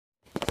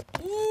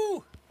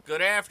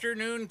Good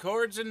afternoon,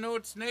 Chords and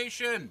Notes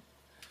Nation.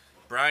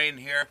 Brian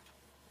here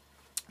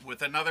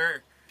with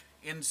another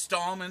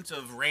installment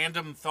of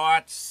Random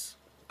Thoughts.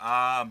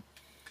 I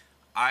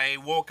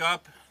woke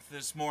up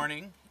this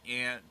morning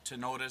and to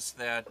notice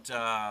that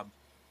I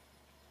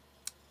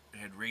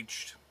had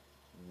reached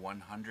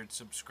 100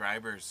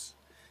 subscribers.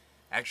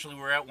 Actually,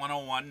 we're at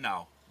 101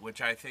 now, which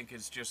I think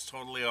is just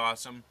totally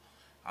awesome.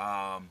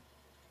 Um,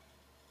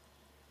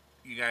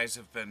 you guys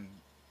have been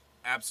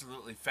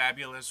absolutely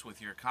fabulous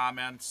with your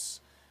comments.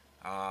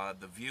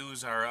 The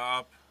views are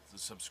up, the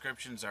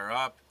subscriptions are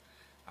up.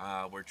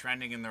 We're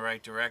trending in the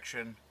right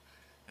direction.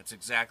 That's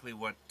exactly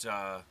what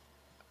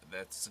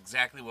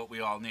we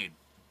all need.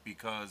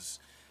 Because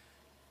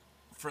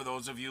for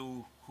those of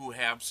you who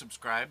have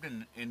subscribed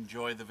and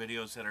enjoy the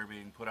videos that are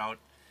being put out,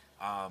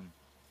 um,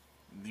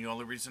 the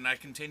only reason I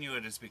continue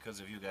it is because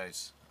of you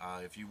guys.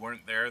 If you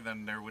weren't there,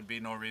 then there would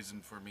be no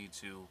reason for me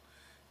to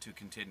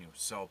continue.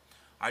 So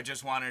I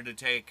just wanted to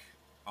take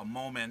a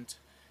moment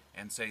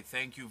and say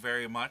thank you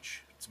very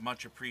much. It's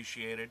much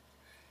appreciated,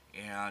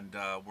 and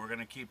we're going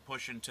to keep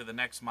pushing to the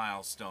next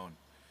milestone.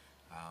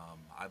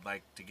 I'd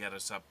like to get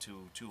us up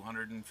to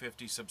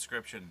 250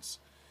 subscriptions.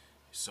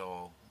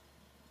 So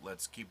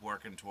let's keep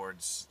working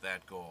towards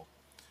that goal.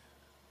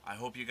 I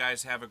hope you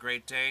guys have a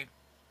great day,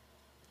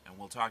 and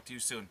we'll talk to you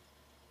soon.